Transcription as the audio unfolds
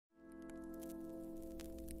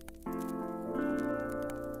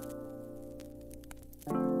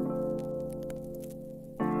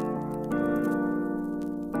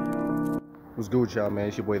What's good with y'all, man?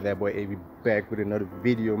 It's your boy ThatBoyAvery back with another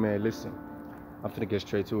video, man. Listen, I'm finna get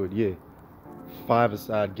straight to it. Yeah,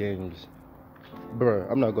 5-a-side games, bro.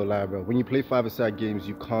 I'm not gonna lie, bro. When you play 5-a-side games,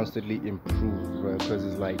 you constantly improve, bro. Because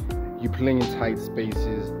it's like you playing in tight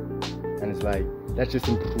spaces, and it's like that just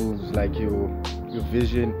improves like your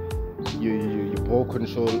vision, your ball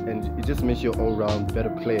control, and it just makes you an all-round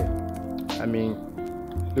better player. I mean,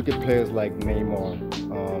 look at players like Neymar.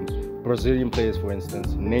 Brazilian players, for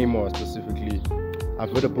instance, Neymar specifically.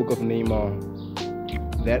 I've read a book of Neymar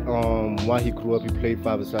that while he grew up, he played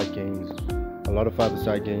 5-a-side games, a lot of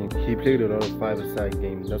 5-a-side games. He played a lot of 5-a-side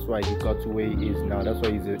games. That's why he got to where he is now. That's why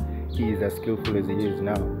he is as skillful as he is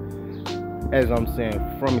now. As I'm saying,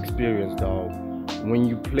 from experience, dog, when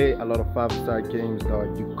you play a lot of 5-a-side games,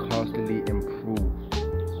 dog, you constantly improve.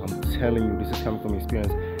 I'm telling you, this is coming from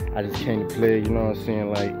experience. I just came to play, you know what I'm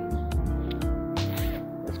saying, like,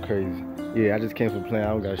 crazy. Yeah, I just came from playing. I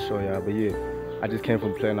don't gotta show y'all, but yeah, I just came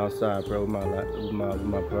from playing outside, bro, with my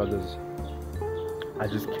brothers. I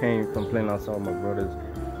just came from playing outside with my brothers,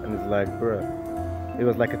 and it's like, bro, it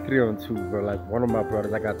was like a 3-on-2, bro. Like one of my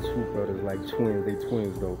brothers, I got 2 brothers, like twins. They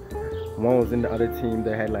twins though. One was in the other team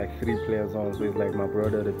that had like 3 players on, so it's like my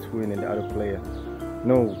brother, the twin, and the other player.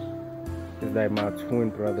 No, it's like my twin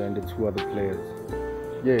brother and the 2 other players.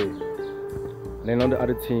 Yeah. And then on the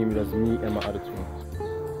other team, it was me and my other twin.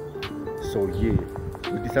 So yeah,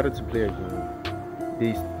 we decided to play a game.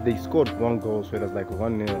 They scored 1 goal, so it was like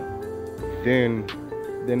 1-0. Then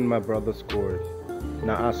my brother scored.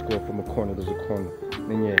 Now I scored from a corner. There's a corner.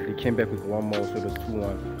 Then yeah, they came back with 1 more, so it was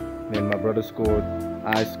 2-1. Then my brother scored.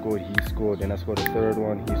 I scored. He scored. Then I scored a 3rd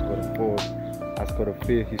one. He scored a 4th. I scored a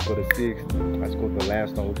 5th. He scored a 6th. I scored the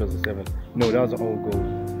last one, which was a 7th. No, that was an own goal.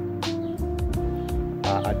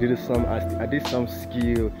 I did some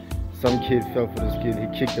skill. Some kid fell for the skill. He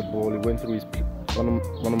kicked the ball. It went through one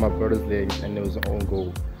of my brother's legs, and it was an own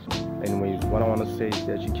goal. Anyways, what I want to say is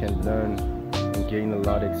that you can learn and gain a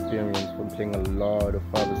lot of experience from playing a lot of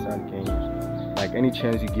 5-a-side games. Like any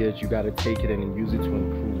chance you get, you gotta take it and use it to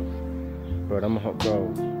improve. Bro, I'm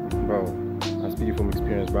speaking from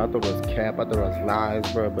experience, bro. I thought it was cap. I thought it was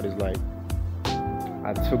lies, bro. But it's like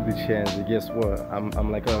I took the chance. And guess what? I'm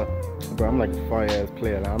like a fire ass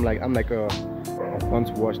player. I'm like a want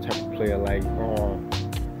to watch type of player. Like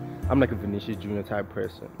I'm like a Vinicius Jr. type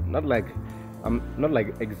person. I'm not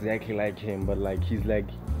like exactly like him, but like he's like,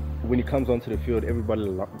 when he comes onto the field, everybody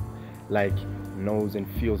like knows and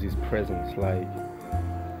feels his presence. Like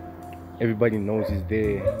everybody knows he's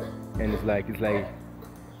there, and it's like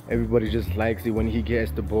everybody just likes it when he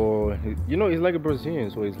gets the ball. You know, he's like a Brazilian,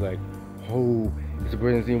 so he's like, oh, it's a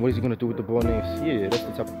Brazilian. What is he gonna do with the ball next? Yeah, that's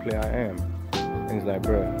the type of player I am. And it's like,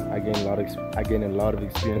 bro, I gained a lot of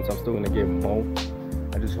experience. I'm still gonna get more.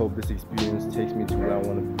 I just hope this experience takes me to where I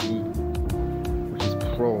want to be, which is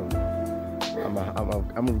pro. I'm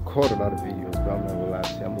gonna record a lot of videos, but I'm not gonna lie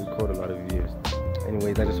to you, I'm gonna record a lot of videos.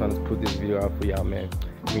 Anyways, I just wanted to put this video out for y'all, man.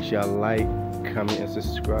 Make sure y'all like, comment, and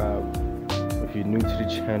subscribe. If you're new to the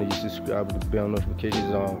channel, you subscribe with the bell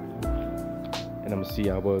notifications on. And I'm gonna see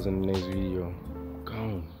y'all boys in the next video.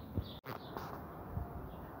 Gone.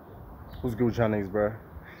 What's good with y'all niggas, bro?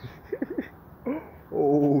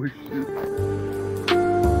 Oh shit.